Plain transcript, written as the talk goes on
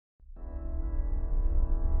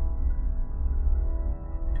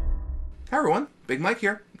Hi everyone, Big Mike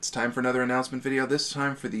here. It's time for another announcement video, this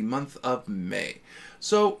time for the month of May.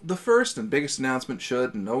 So, the first and biggest announcement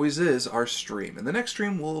should, and always is, our stream. And the next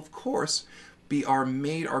stream will, of course, be our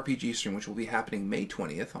Maid RPG stream, which will be happening May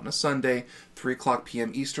 20th on a Sunday, 3 o'clock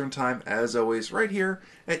p.m. Eastern Time, as always, right here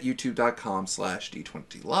at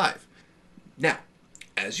youtube.com/d20live. Now,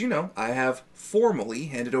 as you know, I have formally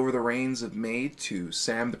handed over the reins of Maid to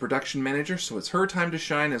Sam, the production manager, so it's her time to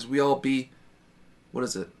shine as we all be... What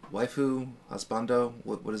is it? Waifu? Husbando?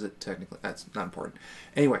 What is it technically? That's not important.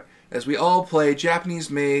 Anyway, as we all play Japanese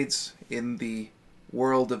maids in the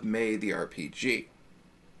world of Maid, the RPG.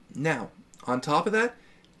 Now, on top of that,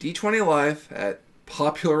 D20 Live, at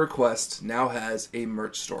popular request, now has a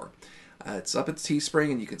merch store. It's up at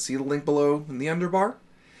Teespring, and you can see the link below in the underbar.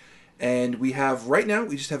 And we have, right now,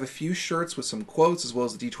 we just have a few shirts with some quotes, as well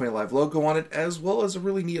as the D20 Live logo on it, as well as a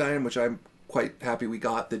really neat item, which I'm quite happy we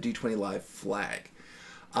got, the D20 Live flag.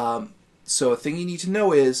 So a thing you need to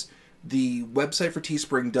know is the website for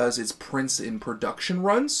Teespring does its prints in production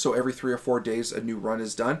runs, so every 3 or 4 days a new run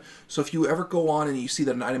is done. So if you ever go on and you see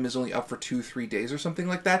that an item is only up for 2-3 days or something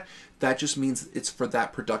like that, that just means it's for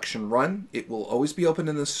that production run. It will always be open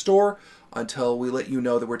in the store until we let you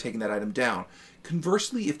know that we're taking that item down.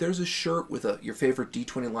 Conversely, if there's a shirt with your favorite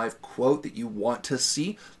D20 Live quote that you want to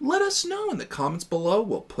see, let us know in the comments below.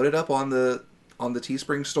 We'll put it up on the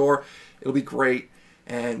Teespring store. It'll be great.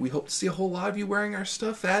 And we hope to see a whole lot of you wearing our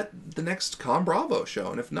stuff at the next Con Bravo show.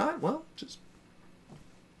 And if not, well, just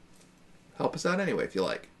help us out anyway if you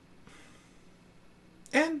like.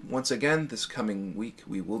 And once again, this coming week,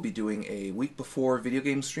 we will be doing a week before video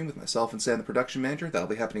game stream with myself and Sam, the production manager. That'll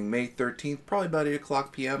be happening May 13th, probably about 8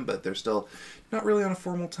 o'clock p.m., but they're still not really on a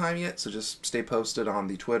formal time yet, so just stay posted on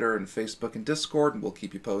the Twitter and Facebook and Discord, and we'll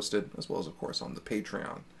keep you posted, as well as, of course, on the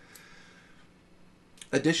Patreon.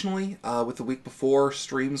 Additionally, with the week before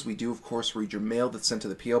streams, we do, of course, read your mail that's sent to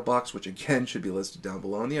the P.O. Box, which, again, should be listed down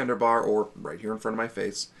below in the underbar or right here in front of my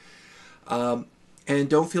face. And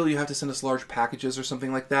don't feel you have to send us large packages or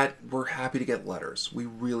something like that. We're happy to get letters. We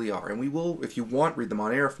really are. And we will, if you want, read them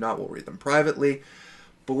on air. If not, we'll read them privately.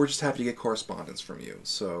 But we're just happy to get correspondence from you.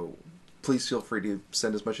 So please feel free to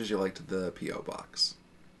send as much as you like to the P.O. Box.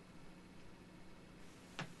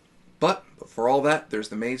 But for all that, there's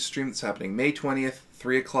the Maid stream that's happening May 20th,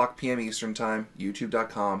 3 o'clock p.m. Eastern Time,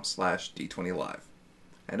 youtube.com/d20live.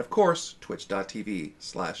 And of course,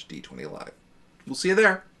 twitch.tv/d20live. We'll see you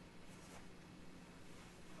there.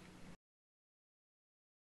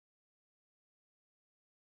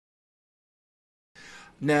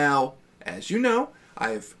 Now, as you know,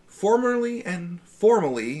 I've formally and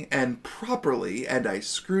formally and properly, and I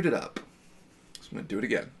screwed it up. So I'm going to do it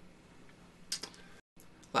again.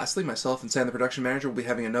 Lastly, myself and Sam, the production manager, will be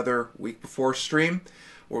having another week before stream.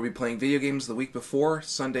 We'll be playing video games the week before,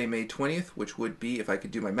 Sunday, May 20th, which would be, if I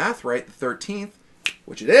could do my math right, the 13th,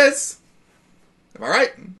 which it is. Am I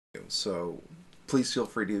right? So please feel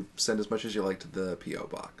free to send as much as you like to the P.O.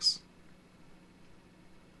 Box.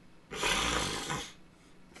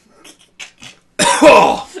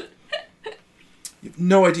 Oh! You have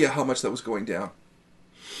no idea how much that was going down.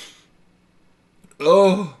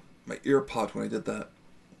 Oh, my ear popped when I did that.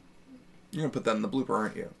 You're going to put that in the blooper,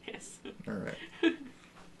 aren't you? Yes. Alright.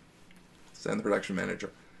 Sam, the production manager.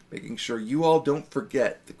 Making sure you all don't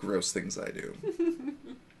forget the gross things I do.